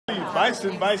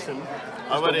Bison.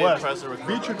 I would impress her.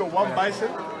 V-trigger one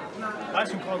Bison.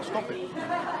 Bison can't stop it.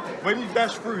 When he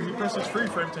dash through, he presses 3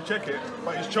 for him to check it,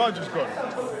 but his charge is gone.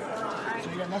 So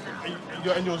you got nothing.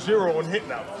 And you're 0 on hit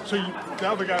now. So the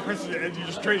other guy presses it and you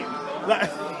just trade. Like.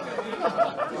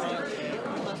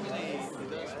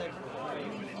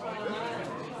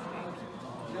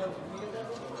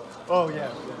 Oh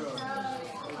yeah.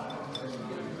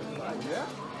 Yeah?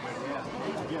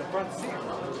 Yeah, front seat.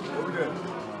 What we doing?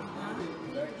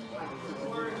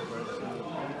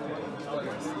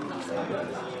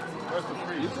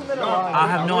 I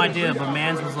have no idea, but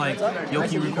Mans was like, yo,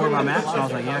 can you record my match? So I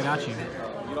was like, yeah, I got you.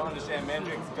 You don't understand,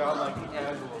 Mandrake's got like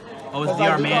casual. Oh, it's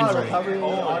DR Mandrake.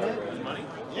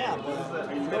 Yeah, but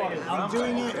I'm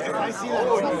doing it. If I see that,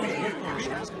 it's not going to be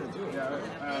I'm just going to do it.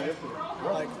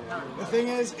 Like, the thing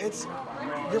is,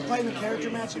 you're playing the character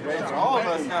match. It's all of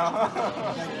us now.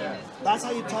 That's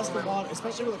how you test the water,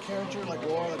 especially with a character like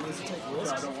Laura that needs to take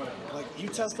risks. Like, you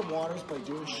test the waters by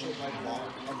doing shit like that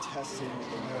and testing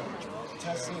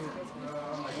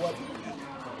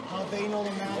how they know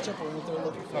the matchup or what they're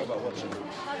looking for. Like,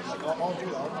 I'll do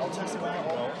that. I'll test them out.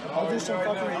 I'll do some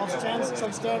I'll stand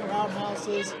some standard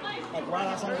roundhouses, like right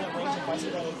outside of that range. If I see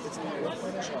that it's not worth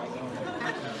finish, or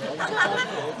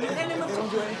if they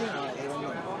don't do anything, they don't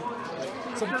know.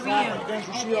 Like, some clap, like against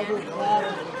Rashid, I'll do a clap,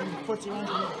 and if he puts around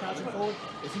him crouching forward,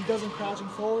 if he doesn't crouching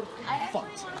forward,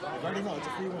 fucked. I already know, it's a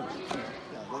free win.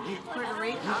 Like you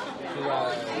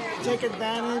take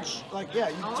advantage, like you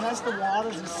test the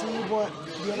waters and see what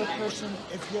the other person,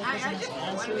 if the other person has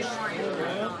answers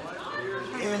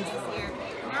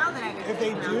if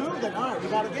they do, then alright, we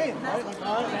got a game, right? Like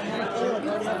alright, I'm gonna play, like I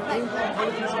already have a game plan,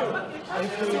 everything's good.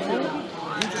 If they don't,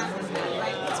 you just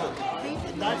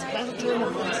that's it. That's a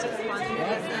tournament mindset,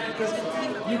 right? Because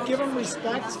you give them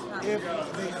respect if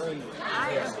they earn it.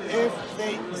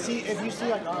 If you see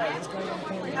like, alright, this guy's on the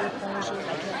corner, you're punishing, I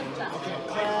can't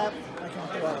clap, I can't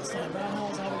throw out a stand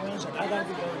roundhouse out of range, like I gotta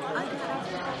be very careful.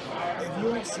 If you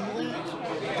don't see that,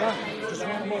 done. Just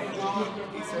run more.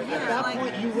 At that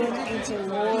point, you run into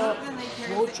Laura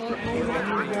flowchart mode and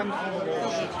you run all the way.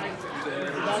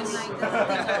 That's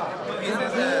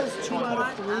if it is 2 out of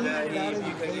 3, that is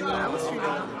very low.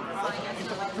 If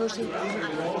the person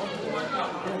isn't low,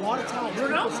 a lot of times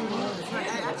people see more of the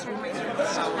country.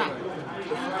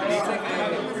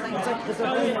 It's like if they're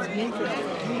playing as Meek or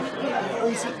Keith, or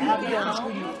you see Abby on the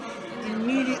screen,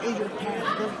 immediately you're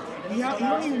panicked. You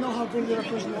don't even know how good the other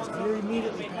person is. You're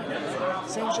immediately panicked.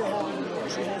 Same shit happens with her.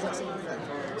 She has that same effect.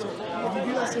 So if you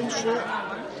do that same shit,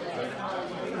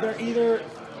 they're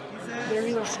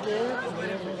either scared or they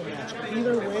don't know the match.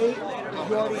 Either way,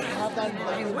 you already have that in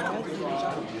the mind.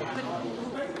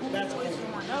 That's okay.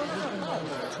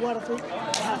 2 out of 3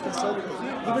 happens so good.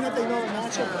 Even if they know the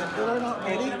matchup, if they're not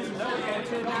ready,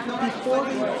 before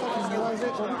they fucking realize it,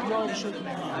 you're already shaking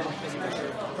their hand.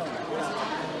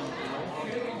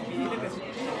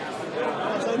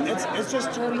 It's just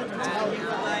tournament mentality. You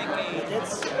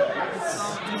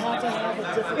have to have a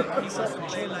different mindset for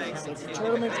tournaments. Like the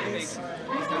tournament is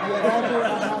whatever I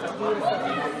have to do to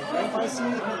fucking win. If I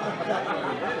see that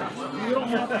you don't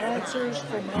have answers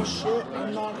for my shit,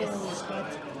 I'm not gonna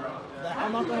respect that.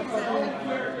 I'm not gonna fucking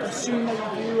assume that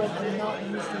you do and not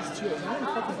use these tools. I'm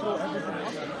gonna fucking throw everything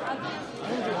out there. I'm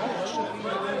gonna do all that shit.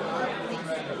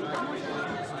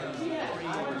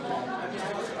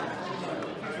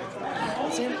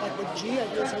 Same, like with G, I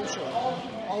do the same shit.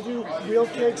 I'll do real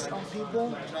kicks on people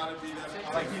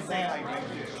that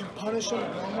can punish them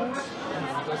almost.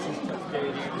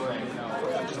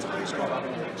 Just to base card on the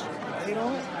range. They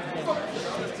don't.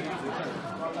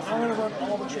 I'm gonna run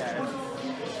all the tricks.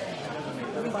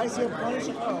 If I see a punish,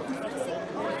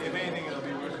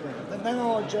 then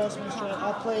I'll adjust my strategy.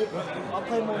 I'll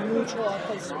play more neutral. I'll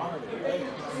play smarter. Right?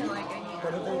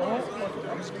 But if they don't,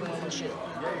 I'm just gonna run my shit.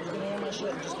 I'm just gonna run my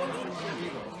shit and just let it free me.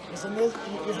 Listen, you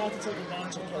have to take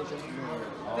advantage of character. You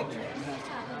have to.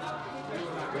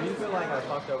 What do you feel like I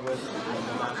fucked up with?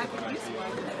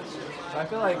 I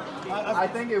feel like I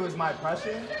think it was my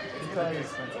pressure because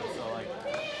so like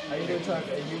I either took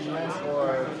a huge risk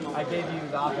or I gave you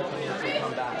the opportunity to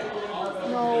come back.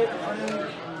 No, I mean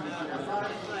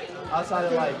outside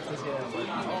of like just getting work.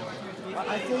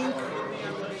 I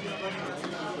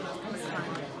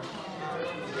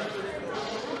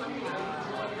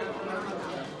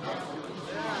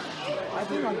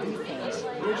think on defense,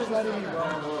 you're just letting me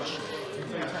run more shit.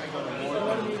 You're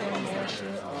letting me run more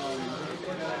shit.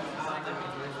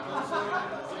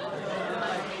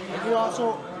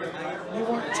 You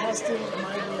weren't testing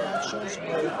my reactions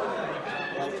with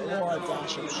like Laura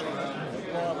dash and shit. Like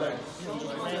Laura, like,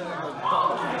 just random, like,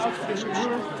 dash and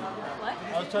shit.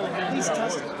 I was trying to At least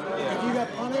test it. If you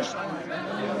got punished,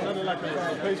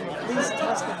 please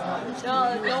test it.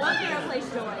 No, no one can replace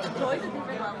joy. Joy's a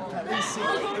different level. At least see.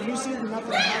 If you see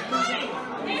nothing happens,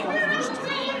 just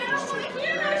take it. Just take it.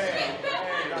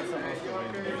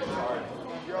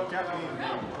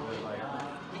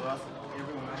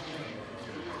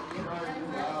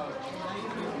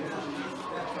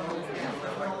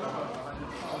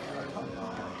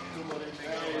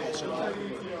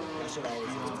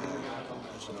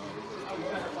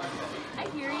 I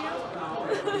hear you.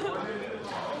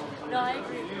 No, I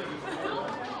agree.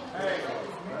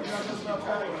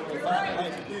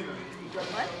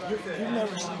 What? You've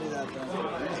never seen me that bad.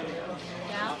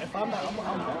 Yeah. If I'm not,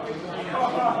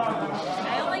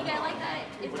 I only get like that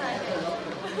if I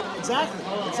exactly.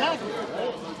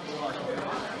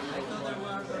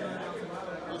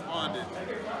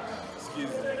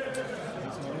 Excuse me.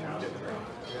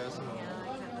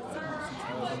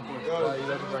 You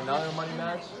looking for another money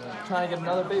match? Trying to get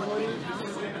another big money?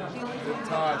 Good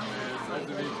Todd, man. Nice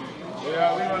to meet you.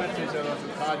 Yeah, we want to teach us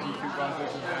some Todd GQ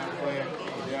concepts and playing.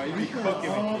 Yeah, you be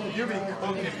cooking me. You be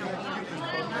cooking me.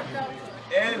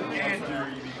 And Andrew,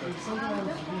 you be cooking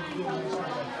me.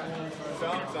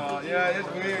 Sometimes, yeah, it's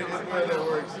weird. It's weird that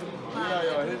works. Yeah,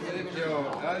 yo,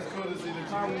 that's cool to see the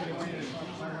team competing.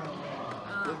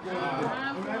 It's good.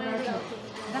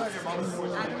 That's, I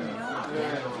don't know.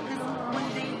 Because when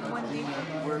they met,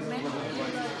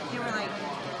 they were like,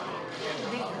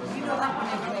 you know, like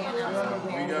whenever they announce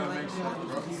something, We gotta make sure.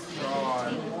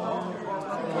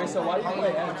 Wait, so why do you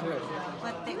play M2?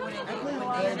 but when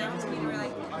they announced me, they were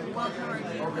like, welcome our new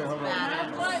badass.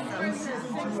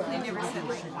 They never said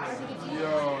like,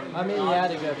 I mean, you had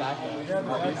to go back there. I'm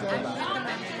with the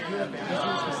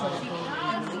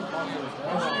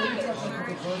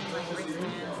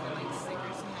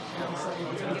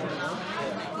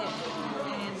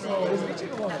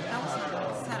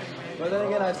But then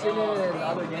again, I've seen it in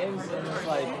other games, and it's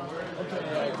like, okay,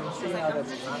 I can see how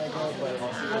that's kind of good, but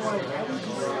yeah.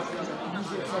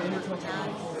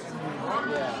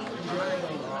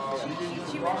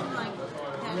 she mentioned like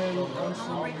that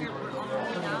Homebreaker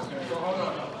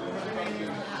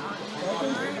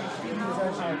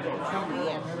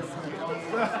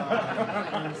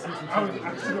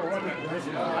were already out.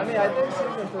 I mean, I think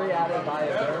season 3 added by a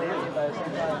variety, but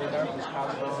sometimes they nerfed his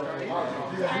combo.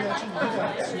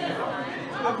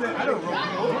 I don't know.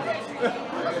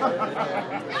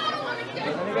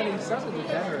 But then again, he's such a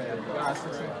degenerate. Got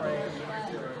 16 frame,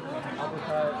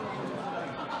 uppercut.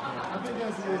 I think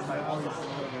that's it.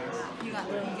 You got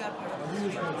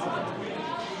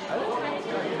I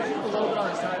think he's a little bit on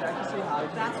his side. I can see how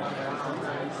he's that's what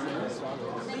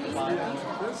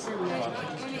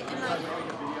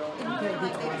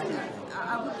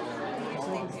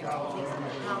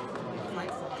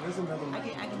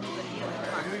I can do the other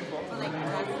part. But like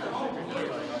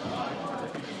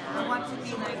I want to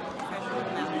be like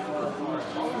professional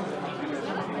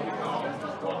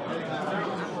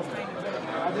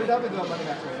There's definitely good money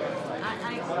back there.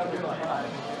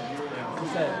 He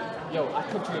said, yo, I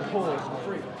cooked you in pools for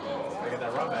free. I get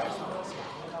that run back.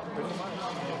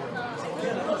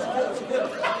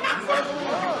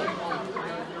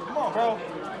 Come on, bro.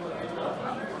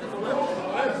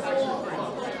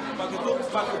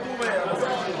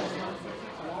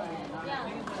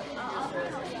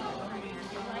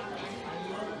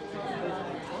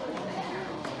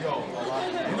 Yo,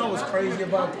 you know what's crazy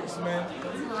about this, man?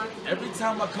 Every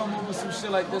time I come up with some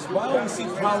shit like this, why always see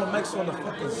Problem X on the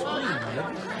fucking screen,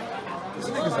 man? This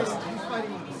nigga's like,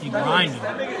 He grinding.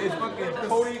 that nigga is fucking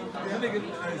Cody. This nigga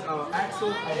is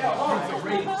Axel Prince of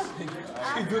Rage.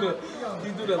 He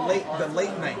do the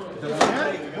late night.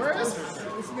 Where is this?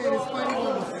 This man is fighting on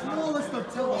the smallest of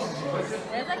television.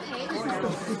 There's a cage.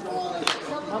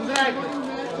 I'm back.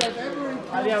 Match I've ever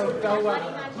encountered.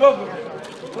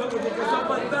 Look, because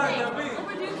somebody died, you know what I mean?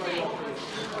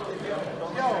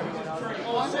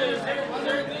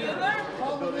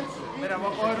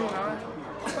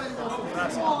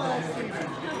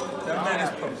 That man is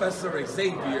Professor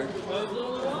Xavier.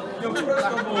 Yo, first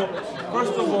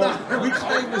of all, we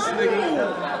claim this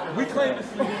nigga. We claim this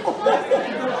nigga.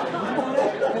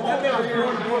 That man was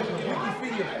born in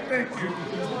Wikipedia. Thank you.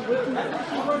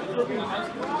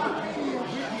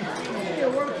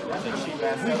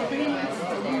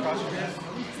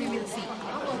 Give me the seat.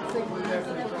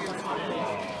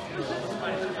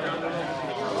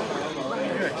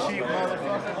 You're a cheap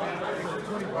motherfucker.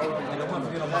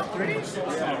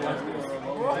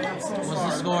 What's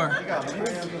the score? I'm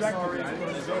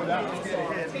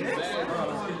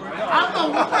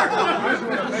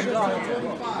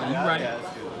You right.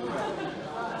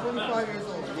 25 years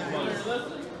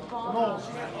old. Oh,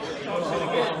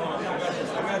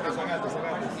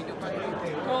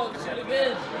 should have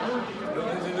been.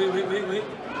 Wait.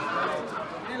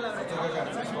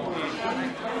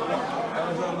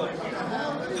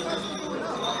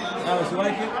 Alice, you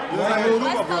like it? You like it? You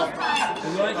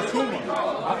like it?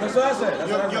 That's what I said.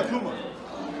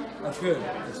 That's good.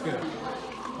 That's good.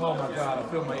 Oh my God, I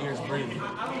feel my ears breathing.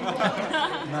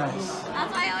 Nice.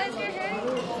 That's why I always wear hair.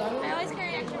 I always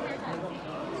carry extra hair ties.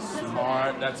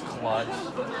 Smart, that's clutch.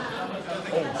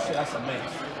 Oh shit, that's a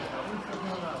mix.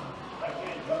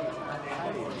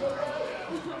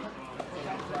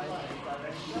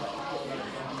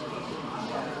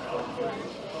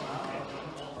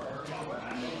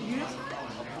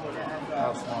 That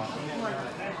was smart.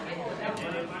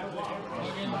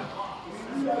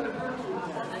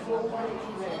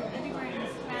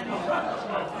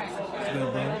 A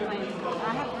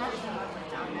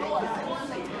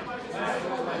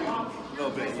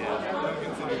little bit, yeah.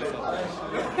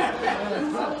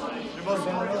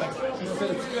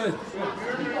 It's good.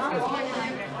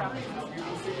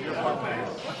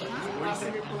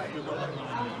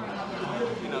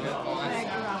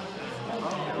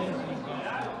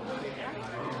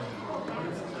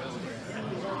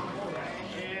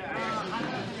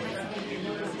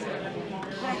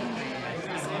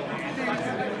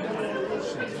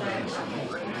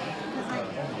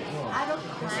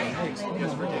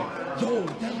 Yo,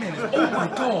 that man is, oh my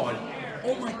God.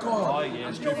 Oh my God. Oh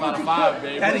yeah, Street Fighter 5,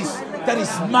 baby. That is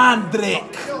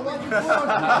Mandrake.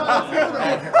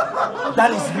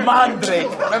 That is Mandrake.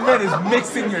 That man is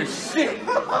mixing your shit.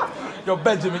 Yo,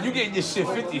 Benjamin, you getting your shit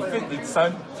 50-50,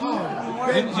 son.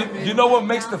 You know what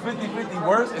makes the 50-50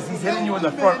 worse? Is he's hitting you in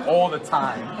the front all the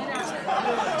time.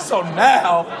 So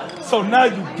now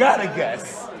you gotta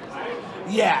guess.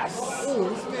 Yes. Oh,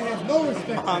 this man has no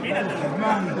respect for you. You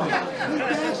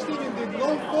dashed in and did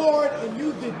low forward and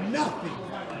you did nothing.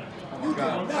 You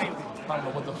did nothing. I don't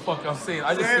know what the fuck I'm saying.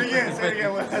 I just Say it again.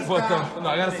 No,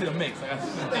 I gotta see the mix. I gotta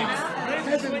see the mix.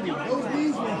 Heavenly. Those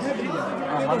knees were heavenly. They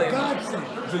My were nigga, godsend.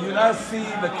 do you not see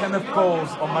the Kenneth Coles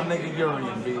on my nigga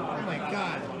Urien, B? Oh my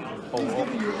God. Oh, He's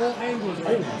giving you all angles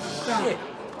right now. Stop. shit.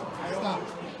 Stop.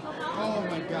 Oh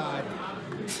my God.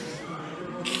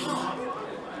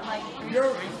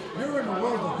 You're in the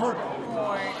world of hurt.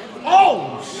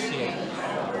 Oh shit.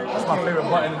 That's my favorite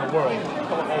button in the world.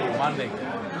 Oh, my nigga.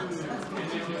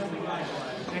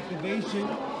 Activation.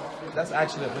 That's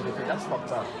actually a 50-50. That's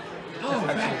fucked up. Oh,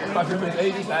 That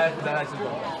actually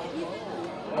fucked up.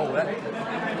 Oh, that.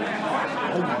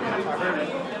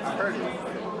 I heard it.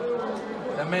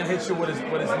 That man hits you with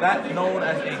what is not known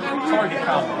as a target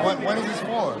combo. What is this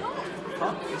for?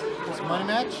 It's a money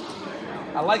match?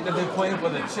 I like that they're playing for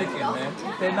the chicken, man.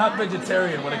 They're not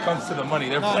vegetarian when it comes to the money.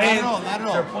 They're playing. Not at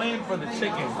all. They're playing for the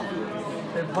chicken.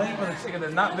 They're playing for the chicken. They're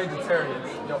not vegetarians.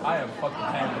 Yo, I am fucking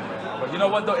hammered, man. But you know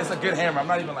what though? It's a good hammer. I'm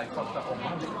not even like fucked up. Oh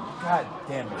my God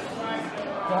damn it.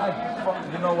 God fuck.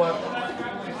 You know what?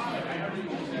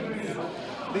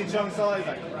 Lee Chung saw it,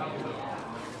 like,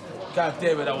 God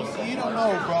damn it. That was. You don't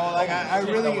know, bro. Like I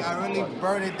really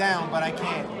burn it down, but I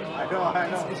can't. I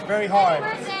know. It's very hard.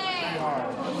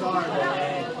 Sorry,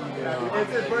 man.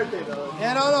 It's his birthday, though.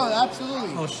 Yeah, no,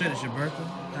 absolutely. Oh shit, it's your birthday?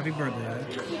 Happy birthday, man.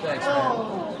 Thanks,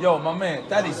 man. Yo, my man,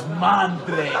 that is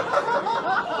Mandrake.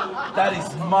 That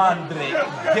is Mandrake.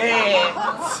 Damn.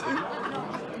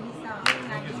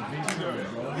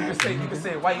 You can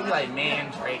say, why you like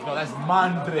Mandrake? No, that's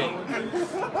Mandrake.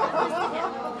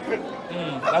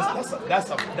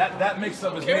 That mix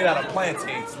up is made out of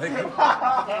plantains, nigga.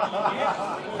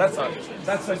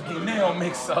 That's a Guineo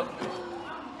mix up.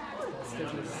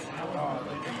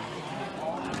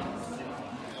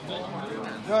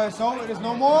 It's over. There's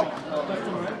no more?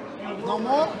 No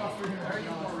more?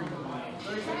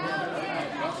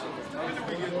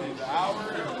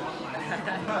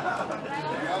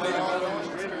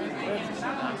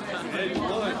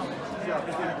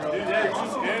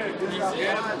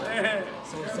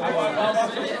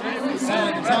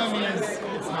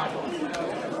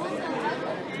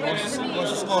 What's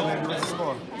the score, man? What's the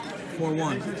score?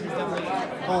 4-1.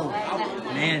 Oh,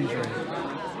 Mandrake.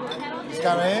 this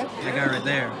guy right here? That guy right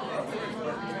there.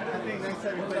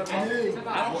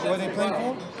 What are they playing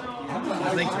for? I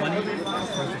think 20.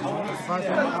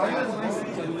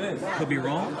 Could be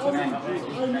wrong.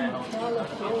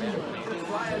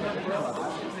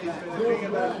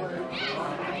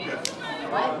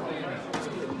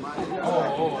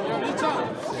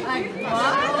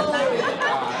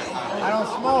 I don't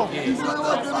smoke.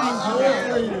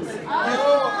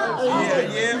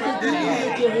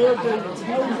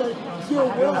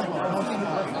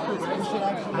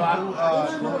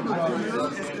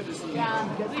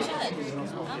 Yeah, we should.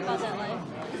 I'm about that life.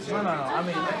 No. I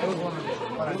mean, it was one of the.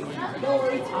 What I do.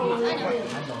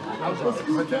 I was just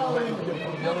but the other thing.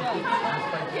 No.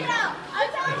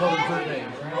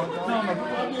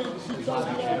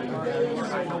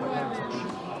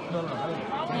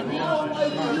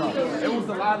 It was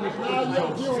a lot of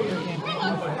jokes.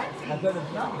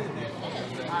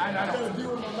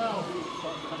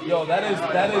 Yo, that is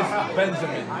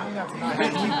Benjamin.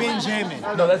 He Benjamin.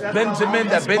 No, that's Benjamin.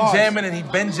 That Benjamin and he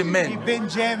Benjamin. He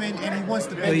Benjamin and he wants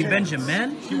to Wait, he Benjamin.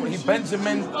 Benjamin? He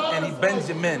Benjamin and he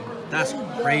Benjamin. That's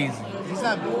crazy. He's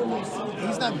not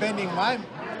bending my.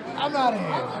 I'm out of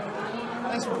here.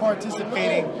 Thanks for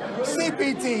participating.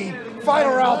 CPT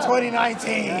Final Round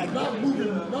 2019.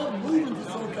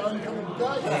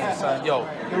 Man, son, yo,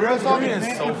 The real talk Urien is,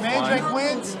 is so if Mandrake fun.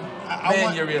 wins,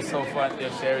 Man, Urien is so fun. Yo,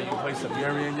 Sherry, you play some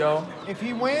Urien, yo. if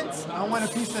he wins, I want a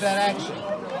piece of that action.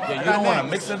 Yo, you don't want to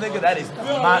mix a nigga? That is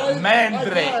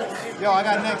Mandrake. Yo, I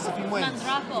got next if he wins.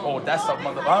 Mandrake. Oh, that's a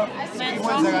mother. Huh? If he wins,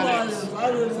 I got next.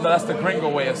 No, that's the gringo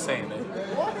way of saying it.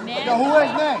 Yo, who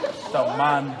has next? The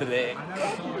Mandrake.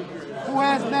 Who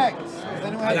has next? Does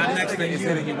anyone I have got next? next He's thing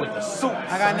hitting you with the soup.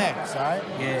 I got next, alright?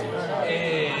 Yeah.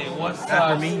 Hey, what's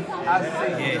After up? me? I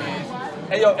see. Yeah.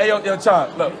 Hey, yo,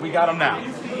 Chan, look, we got him now.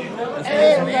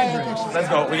 Hey, we got next. Let's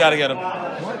go. We got to get him.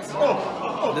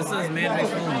 This is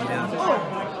Mandrake's room, yeah.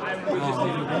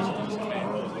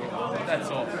 That's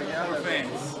all. We're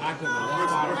fans.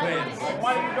 We're fans.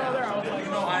 Why did you go there? I was like,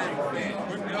 I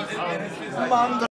am a fan.